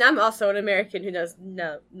 I mean, I'm also an American who knows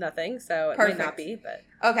nothing, so it Perfect. might not be, but...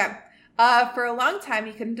 Okay. For a long time,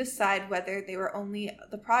 he couldn't decide whether they were only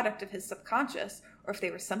the product of his subconscious or if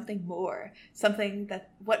they were something more, something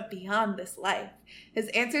that went beyond this life. His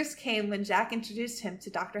answers came when Jack introduced him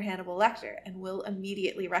to Dr. Hannibal Lecter, and Will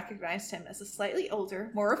immediately recognized him as a slightly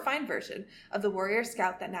older, more refined version of the warrior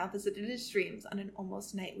scout that now visited his dreams on an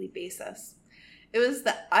almost nightly basis. It was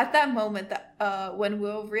at that moment that when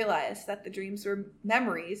Will realized that the dreams were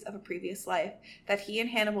memories of a previous life, that he and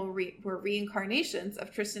Hannibal were reincarnations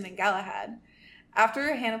of Tristan and Galahad.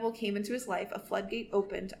 After Hannibal came into his life, a floodgate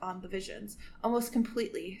opened on the visions, almost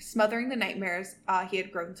completely, smothering the nightmares he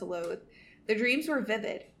had grown to loathe. The dreams were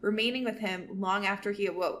vivid, remaining with him long after he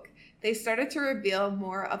awoke. They started to reveal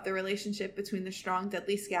more of the relationship between the strong,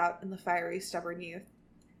 deadly scout and the fiery, stubborn youth.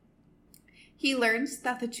 He learns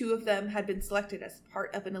that the two of them had been selected as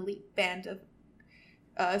part of an elite band of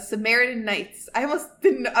Samaritan Knights. I almost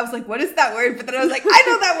didn't know. I was like, what is that word? But then I was like, I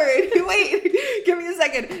know that word. Wait, give me a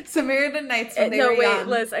second. Samaritan Knights when they were young.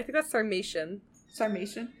 Liz, I think that's Sarmatian.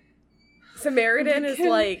 Sarmatian? Samaritan is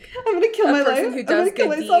like I'm gonna kill my person life. who does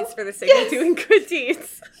good deeds for the sake of doing good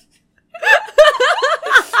deeds.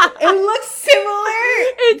 It looks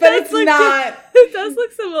similar, but it's not. It does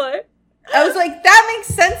look similar. I was like, that makes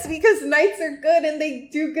sense because knights are good and they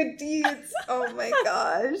do good deeds. Oh my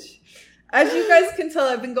gosh. As you guys can tell,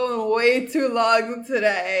 I've been going way too long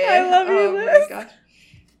today. I love you, Liz. Oh my gosh.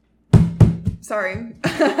 Sorry.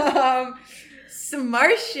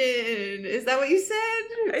 Sarmatian. Is that what you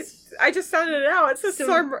said? I just sounded it out. It says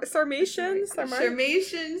Sarmatian.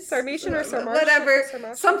 Sarmatian Sarmatian or Sarmatian. whatever.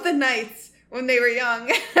 Sarmatian. Something knights. when they were young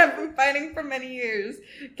and have been fighting for many years.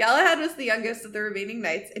 Galahad was the youngest of the remaining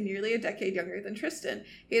knights and nearly a decade younger than Tristan.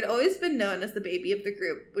 He had always been known as the baby of the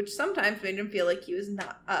group, which sometimes made him feel like he was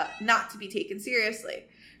not to be taken seriously.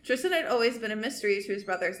 Tristan had always been a mystery to his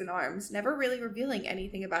brothers in arms, never really revealing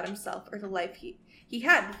anything about himself or the life he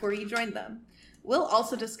had before he joined them. Will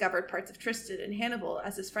also discovered parts of Tristan and Hannibal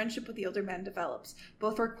as his friendship with the older men develops.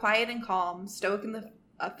 Both were quiet and calm, stoic in the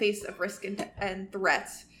face of risk and threat.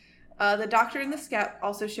 The doctor and the scout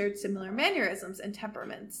also shared similar mannerisms and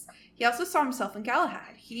temperaments. He also saw himself in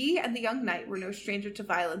Galahad. He and the young knight were no stranger to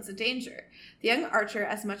violence and danger. The young archer,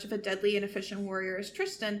 as much of a deadly and efficient warrior as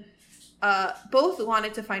Tristan, both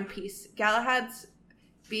wanted to find peace. Galahad's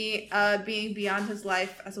being beyond his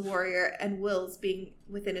life as a warrior, and Will's being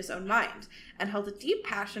within his own mind, and held a deep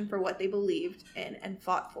passion for what they believed in and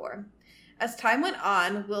fought for. As time went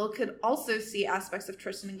on, Will could also see aspects of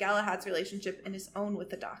Tristan and Galahad's relationship in his own with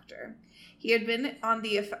the doctor. He had been on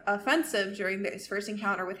the offensive during his first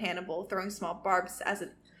encounter with Hannibal, throwing small barbs as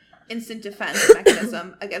an instant defense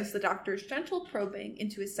mechanism against the doctor's gentle probing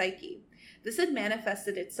into his psyche. This had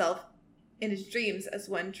manifested itself in his dreams as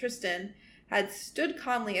when Tristan had stood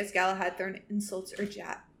calmly as Galahad thrown insults or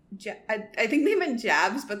I think they meant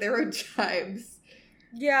jabs, but they were jibes.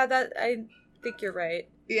 Yeah, I think you're right.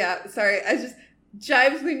 Yeah, sorry.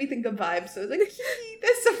 Jibes made me think of vibes, so I was like,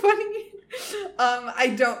 that's so funny.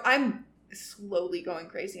 I'm slowly going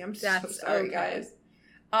crazy. I'm so sorry, guys.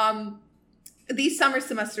 These summer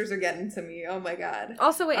semesters are getting to me. Oh my god.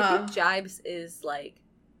 Also, wait, I think jibes is like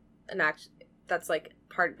an action that's like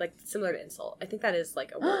part, like similar to insult. I think that is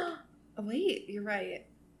like a word. Oh, wait, you're right.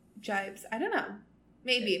 Jibes. I don't know.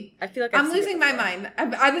 Maybe. I feel like I'm losing my mind.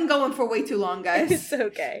 I've been going for way too long, guys. It's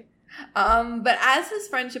okay. But as his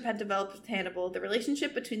friendship had developed with Hannibal, the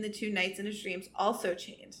relationship between the two knights in his dreams also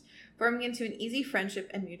changed, forming into an easy friendship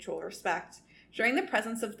and mutual respect. During the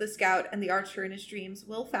presence of the scout and the archer in his dreams,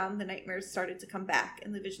 Will found the nightmares started to come back,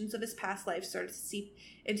 and the visions of his past life started to seep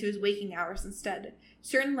into his waking hours instead.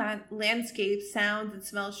 Certain landscapes, sounds, and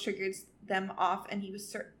smells triggered them off, and he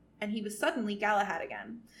was suddenly Galahad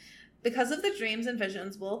again. Because of the dreams and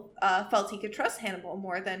visions, Will felt he could trust Hannibal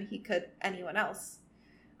more than he could anyone else,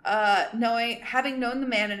 having known the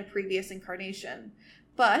man in a previous incarnation.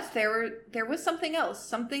 But there was something else,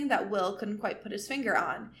 something that Will couldn't quite put his finger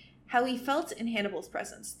on. How he felt in Hannibal's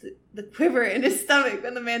presence, the quiver in his stomach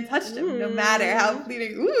when the man touched him, no matter how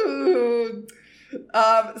fleeting. Ooh.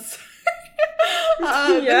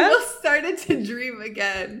 Then Will started to dream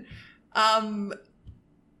again. I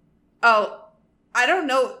don't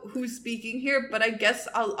know who's speaking here, but I guess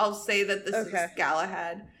I'll say that this is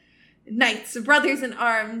Galahad. Knights, brothers in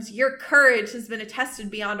arms, your courage has been attested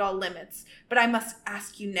beyond all limits. But I must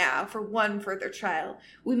ask you now for one further trial.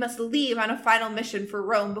 We must leave on a final mission for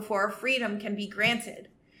Rome before our freedom can be granted.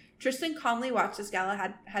 Tristan calmly watched as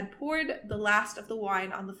Galahad had poured the last of the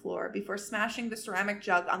wine on the floor before smashing the ceramic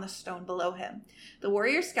jug on the stone below him. The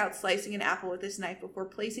warrior scout slicing an apple with his knife before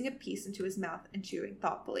placing a piece into his mouth and chewing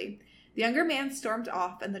thoughtfully. The younger man stormed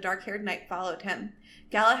off, and the dark-haired knight followed him.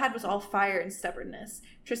 Galahad was all fire and stubbornness.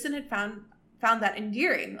 Tristan had found that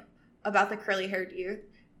endearing about the curly-haired youth,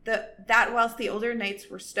 that whilst the older knights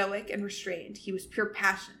were stoic and restrained, he was pure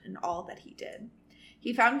passion in all that he did.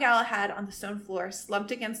 He found Galahad on the stone floor,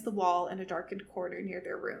 slumped against the wall in a darkened corner near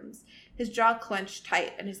their rooms, his jaw clenched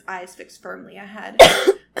tight and his eyes fixed firmly ahead.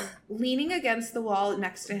 Leaning against the wall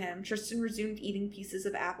next to him, Tristan resumed eating pieces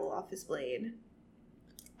of apple off his blade.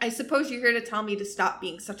 I suppose you're here to tell me to stop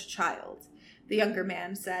being such a child, the younger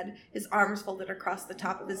man said, his arms folded across the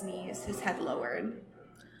top of his knees, his head lowered.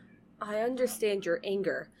 I understand your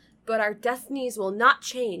anger, but our destinies will not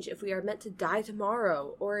change if we are meant to die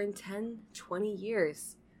tomorrow or in 10, 20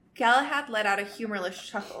 years. Galahad let out a humorless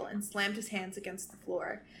chuckle and slammed his hands against the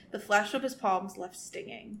floor, the flesh of his palms left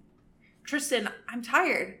stinging. Tristan, I'm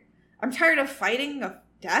tired. I'm tired of fighting, of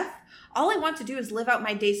death. All I want to do is live out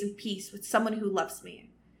my days in peace with someone who loves me.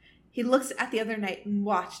 He looked at the other knight and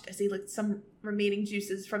watched as he licked some remaining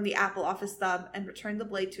juices from the apple off his thumb and returned the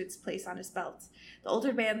blade to its place on his belt, the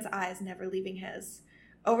older man's eyes never leaving his.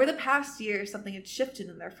 Over the past year, something had shifted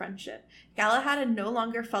in their friendship. Galahad had no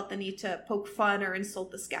longer felt the need to poke fun or insult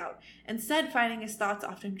the scout, instead finding his thoughts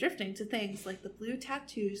often drifting to things like the blue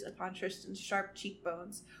tattoos upon Tristan's sharp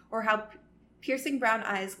cheekbones, or how piercing brown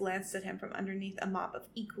eyes glanced at him from underneath a mop of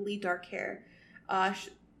equally dark hair,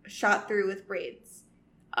 shot through with braids.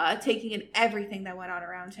 Taking in everything that went on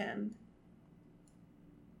around him.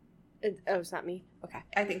 It's not me? Okay.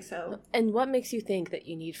 I think so. And what makes you think that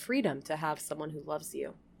you need freedom to have someone who loves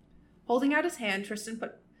you? Holding out his hand, Tristan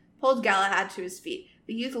pulled Galahad to his feet.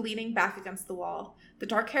 the youth leaning back against the wall. The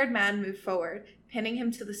dark-haired man moved forward, pinning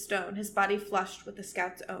him to the stone, his body flushed with the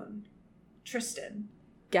scout's own. Tristan.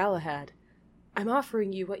 Galahad, I'm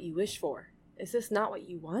offering you what you wish for. Is this not what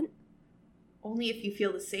you want? Only if you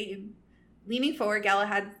feel the same. Leaning forward,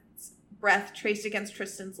 Galahad's breath traced against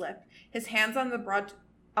Tristan's lip, his hands on the broad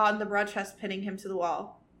chest pinning him to the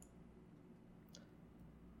wall.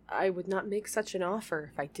 I would not make such an offer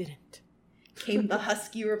if I didn't. Came the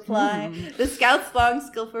husky reply, the scout's long,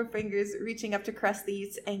 skillful fingers reaching up to caress the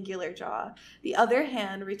youth's angular jaw, the other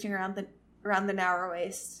hand reaching around the narrow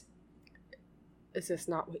waist. Is this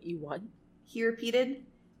not what you want? He repeated.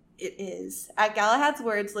 It is. At Galahad's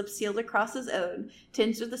words, lips sealed across his own,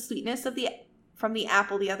 tinged with the sweetness from the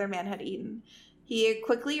apple the other man had eaten. He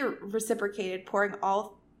quickly reciprocated, pouring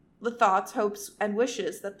all the thoughts, hopes, and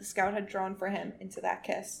wishes that the scout had drawn for him into that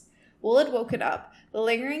kiss. Will had woken up, the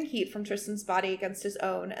lingering heat from Tristan's body against his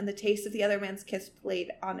own, and the taste of the other man's kiss playing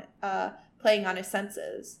on his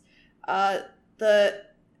senses.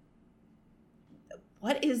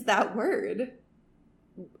 What is that word?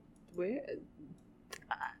 Where?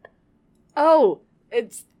 Oh,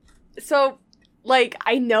 it's so, like,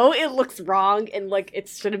 I know it looks wrong and, like, it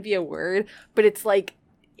shouldn't be a word, but it's like,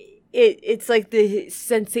 it's like the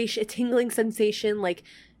sensation, a tingling sensation, like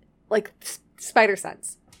spider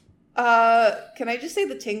sense. Can I just say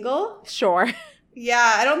the tingle? Sure.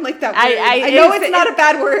 Yeah, I don't like that word. I know it's not a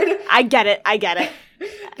bad word. I get it.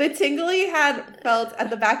 The tingle he had felt at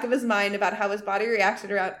the back of his mind about how his body reacted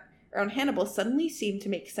around Hannibal suddenly seemed to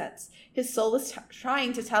make sense. His soul was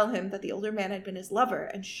trying to tell him that the older man had been his lover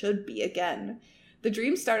and should be again. The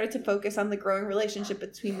dream started to focus on the growing relationship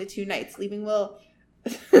between the two knights, leaving Will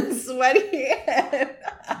sweaty and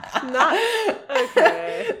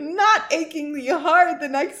not achingly hard the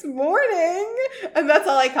next morning. And that's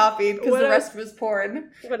all I copied because the rest was porn.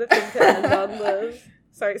 What a thing to end on, Liz.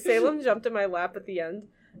 Sorry, Salem jumped in my lap at the end,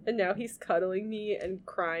 and now he's cuddling me and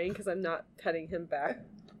crying because I'm not petting him back.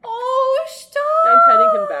 Oh, stop! I'm petting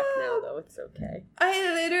him back now, though. It's okay.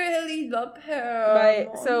 I literally love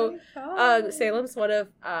him. Salem's one of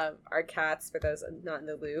our cats, for those not in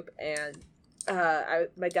the loop, and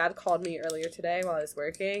my dad called me earlier today while I was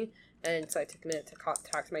working, and so I took a minute to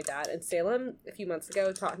talk to my dad. And Salem, a few months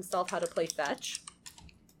ago, taught himself how to play fetch,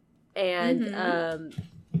 and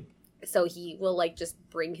so he will, like, just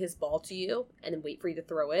bring his ball to you and then wait for you to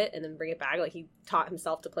throw it and then bring it back. Like, he taught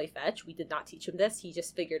himself to play fetch. We did not teach him this. He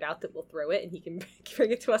just figured out that we'll throw it and he can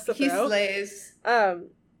bring it to us to throw. He slays.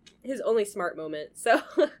 His only smart moment. So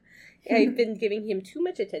I've been giving him too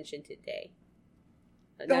much attention today.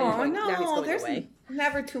 Now he's going away.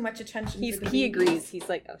 Never too much attention. He agrees. He's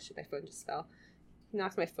like, oh shit, my phone just fell. He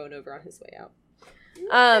knocked my phone over on his way out.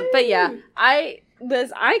 But yeah,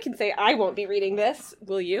 Liz, I can say I won't be reading this.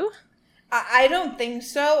 Will you? I don't think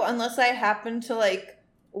so, unless I happen to, like,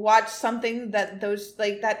 watch something that those,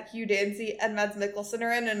 like, that Hugh Dancy and Mads Mikkelsen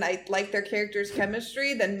are in, and I like their characters'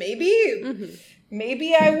 chemistry, then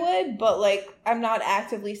maybe I would, but, like, I'm not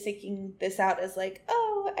actively seeking this out as, like,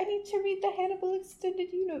 oh, I need to read the Hannibal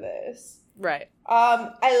Extended Universe. Right.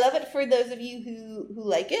 I love it for those of you who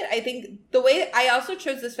like it. I think the way, I also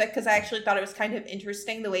chose this fic because I actually thought it was kind of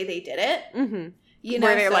interesting the way they did it. Mm-hmm. You know,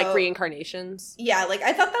 where they're, like, reincarnations. Yeah, like,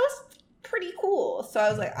 I thought that was pretty cool. So I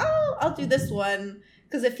was like, oh, I'll do this one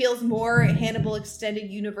because it feels more Hannibal Extended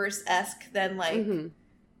Universe-esque than, like,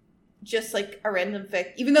 just, like, a random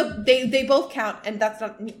fic. Even though they both count, and that's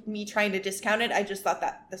not me trying to discount it. I just thought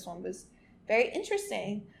that this one was very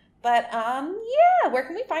interesting. But, yeah, where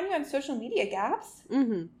can we find you on social media, Gaps?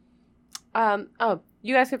 You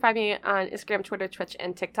guys can find me on Instagram, Twitter, Twitch,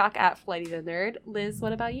 and TikTok at Flighty the Nerd. Liz,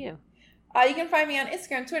 what about you? You can find me on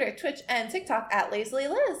Instagram, Twitter, Twitch, and TikTok at Lazily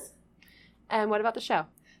Liz. And what about the show?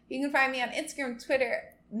 You can find me on Instagram, Twitter.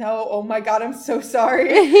 No, oh my God, I'm so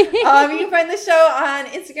sorry. You can find the show on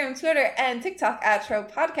Instagram, Twitter, and TikTok at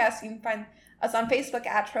Trope Podcast. You can find us on Facebook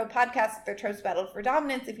at Trope Podcast, the Tropes Battle for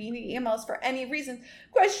Dominance. If you need emails for any reason,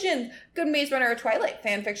 questions, good Maze Runner or Twilight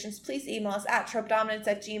fan fictions, please email us at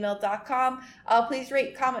tropedominance@gmail.com. Please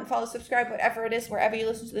rate, comment, follow, subscribe, whatever it is, wherever you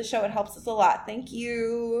listen to the show. It helps us a lot. Thank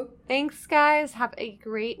you. Thanks, guys. Have a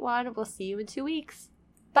great one. We'll see you in 2 weeks.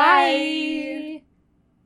 Bye.